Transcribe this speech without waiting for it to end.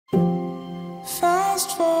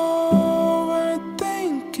fast forward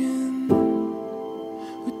thinking,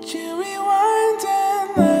 would you rewind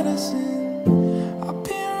and let us in? I'll be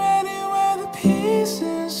ready where the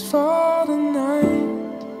pieces fall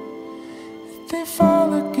tonight, if they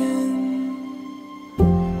fall again.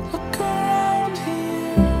 Look around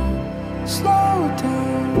here, slow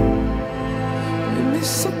down. We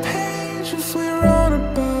miss a page if we run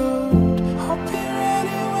about. I'll be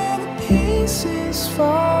ready where the pieces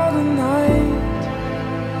fall tonight,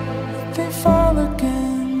 if they fall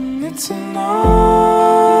again. It's an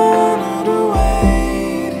honor to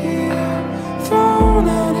wait here, thrown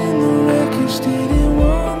out in the wreckage. Didn't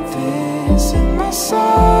want this in my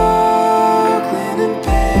cycling and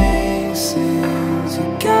paces. You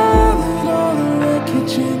gathered all the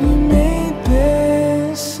wreckage and you made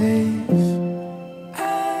this safe.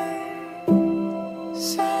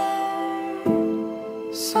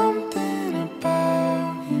 And something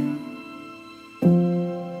about you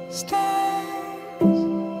stands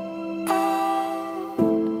out.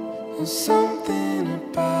 There's something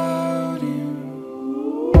about you.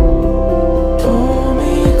 Pull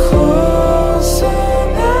me closer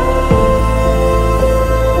now,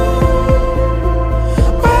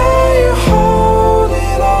 where you hold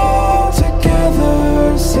it all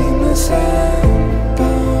together, seamless and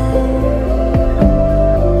bound.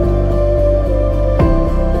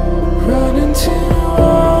 Run into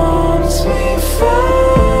arms we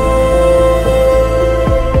found,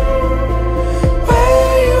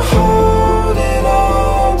 where you hold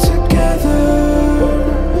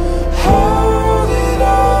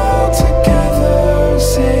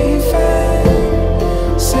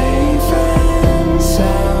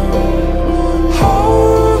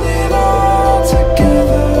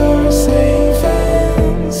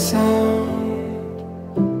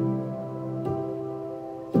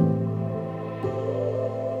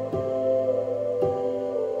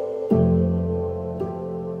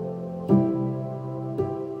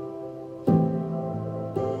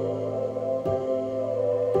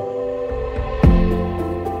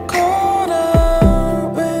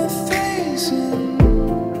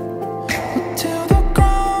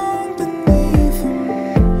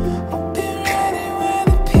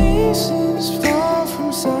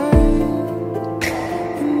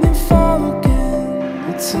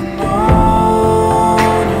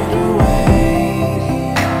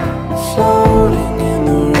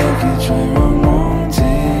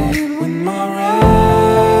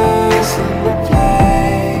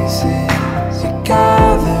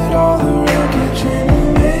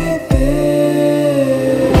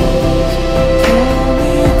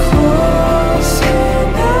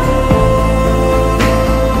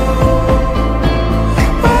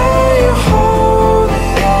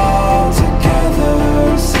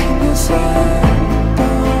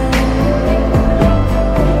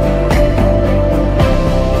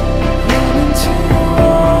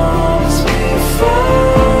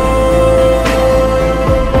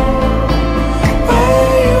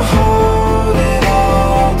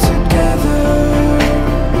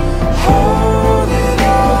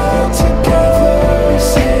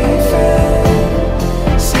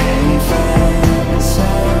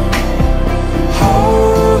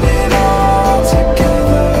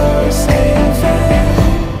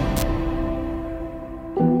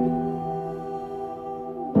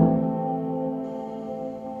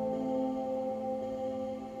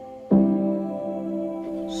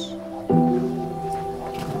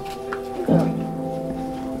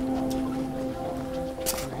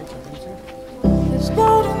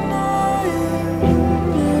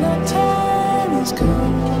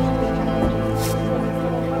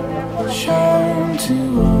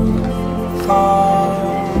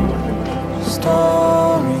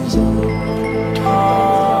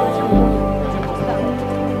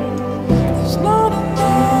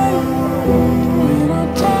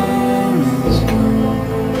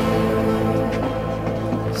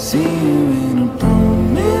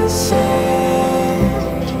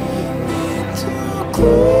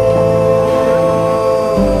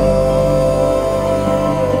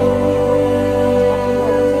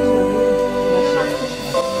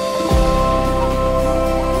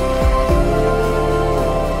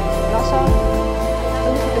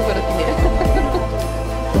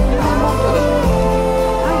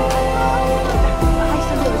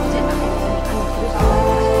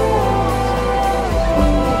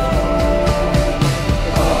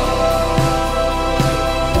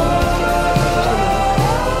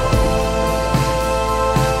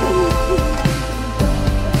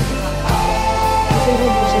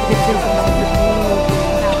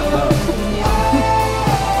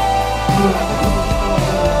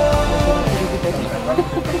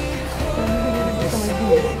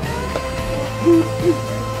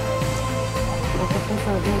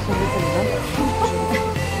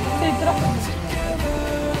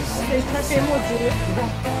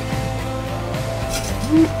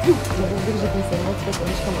grijă când se învăță că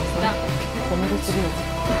mișcăm asta. Da. Să nu răsturnăm.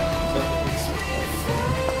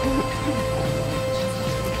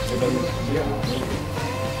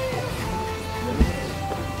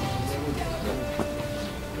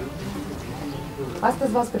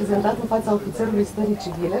 Astăzi v-ați prezentat în fața ofițerului stării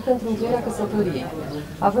civile pentru încheierea căsătoriei.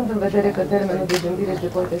 Având în vedere că termenul de gândire și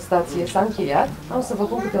de contestație s-a încheiat, am să vă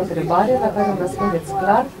pun câte o întrebare la care îmi răspundeți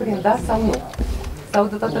clar, prin da sau nu. Să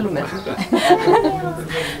audă toată lumea.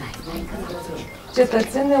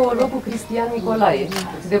 Cetățen neologul Cristian Nicolae,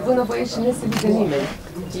 de bunăvoie și nesilit de nimeni,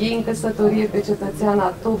 iei în căsătorie pe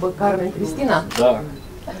cetățeana Tobă Carmen Cristina? Da.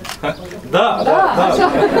 Da, da, da.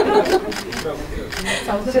 Așa.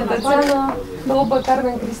 Cetățeana Tobă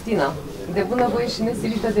Carmen Cristina, de bunăvoie și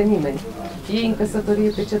nesilită de nimeni, iei în căsătorie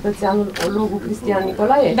pe cetățeanul Ologu Cristian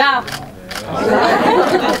Nicolae? Da.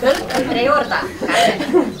 Trei ori, da.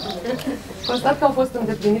 Constat că au fost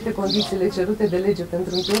îndeplinite condițiile cerute de lege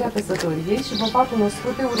pentru încheierea căsătoriei și vă fac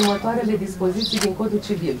cunoscute următoarele dispoziții din Codul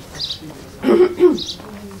Civil.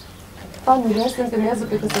 Familia se întemeiază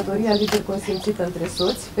pe căsătoria liber consimțită între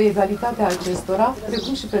soți, pe egalitatea acestora,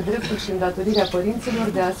 precum și pe dreptul și îndatorirea părinților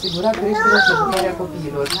de a asigura creșterea și educarea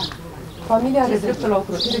copiilor. Familia are dreptul la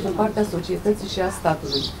ocrotire din partea societății și a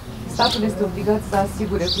statului. Statul este obligat să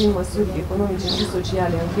asigure prin măsuri economice și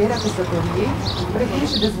sociale încheierea căsătoriei, precum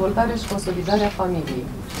și dezvoltarea și consolidarea familiei.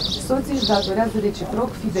 Soții își datorează reciproc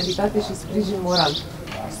fidelitate și sprijin moral.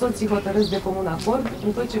 Soții hotărăsc de comun acord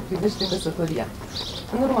în tot ce privește căsătoria.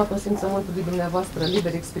 În urma consimțământului dumneavoastră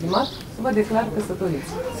liber exprimat, vă declar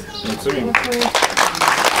căsătoriți. Mulțumim!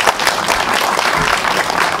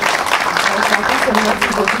 Acum semnați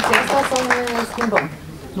poziția asta sau ne schimbăm?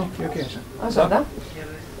 Nu, e ok așa. Așa, da?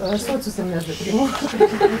 Soțul semnează primul.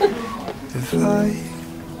 If I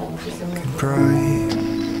could bright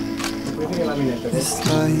this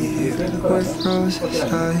light with roses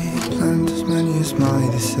I plant as many as my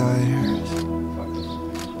desires.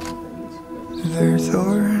 Their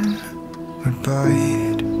thorn would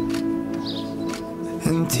bite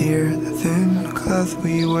and tear the thin cloth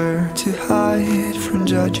we wear to hide from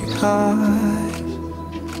judging eyes,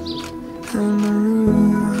 and the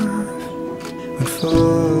roof would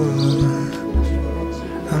fall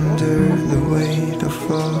under the weight of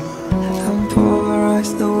fall and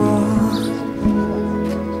pulverize the walls.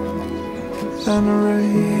 Then the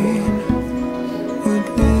rain would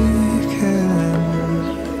weaken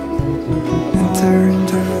and turn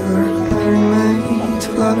to the remains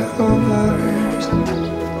flood overs.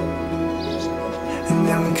 And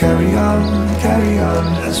then we carry on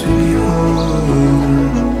as we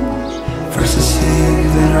hold. First a seed,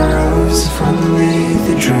 then a rose from beneath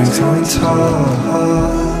the drinks going tall.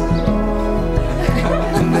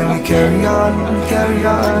 And then we carry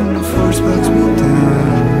on, the force bugs me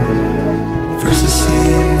down. First a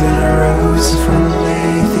seed, then a rose from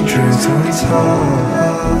beneath the drinks going tall.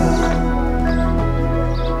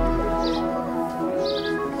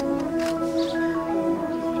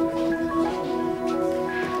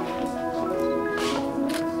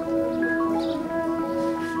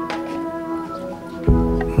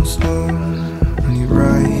 Slowly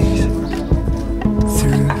rise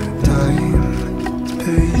through time,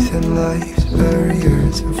 faith and life's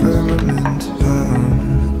barriers and firmament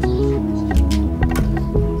bound.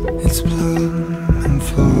 It's bloom and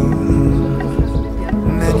fall,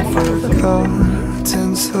 many forgotten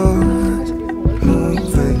and souls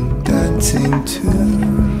moving, dancing to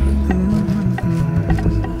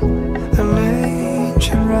an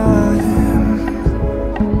ancient rhyme.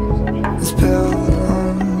 This bell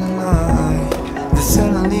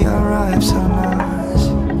suddenly arrives on us.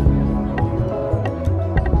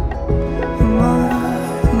 My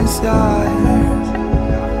desires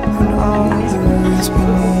and all the roots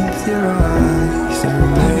beneath your eyes, the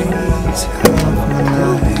remains of my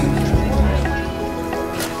life.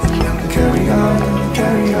 And then we carry on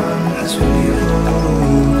as we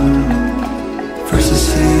hold. First a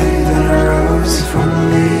seed, then a rose from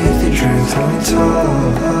beneath the drinks going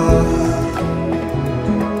tall.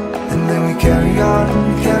 And then we carry on,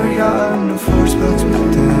 the force bugs me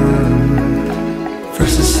down.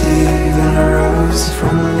 First a seed, then a rose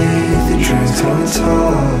from beneath the drinks going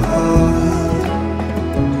tall.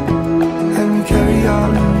 And we carry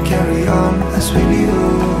on as we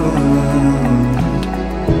behold.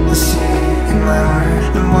 The seed in my heart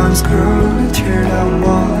that once grew to tear down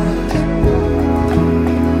walls.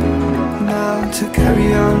 Now to carry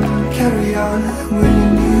on, when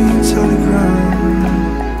your knees on the ground.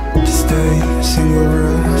 To stay a single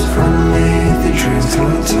rose from beneath the drinks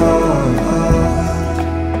going tall.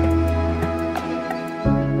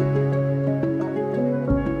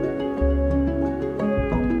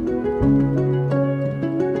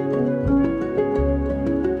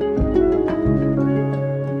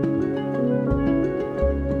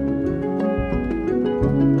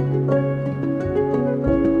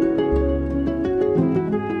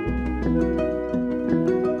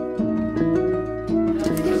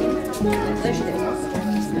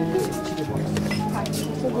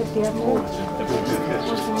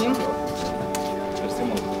 Mulțumim. Mersi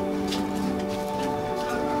mult.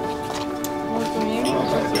 Mulțumim.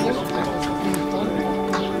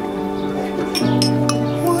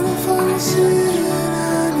 What if I don't see it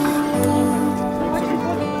anymore?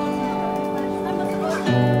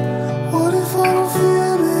 What if I don't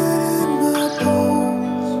feel it in my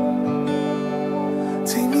bones?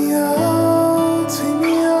 Take me out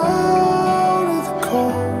of the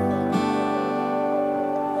cold.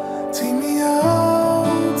 Take me out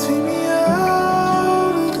of the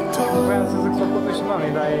door. Vreau să zic să făcut și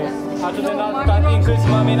mamei, dar e atât de înalt încât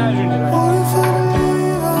mamei n-ajunge la ea. What if I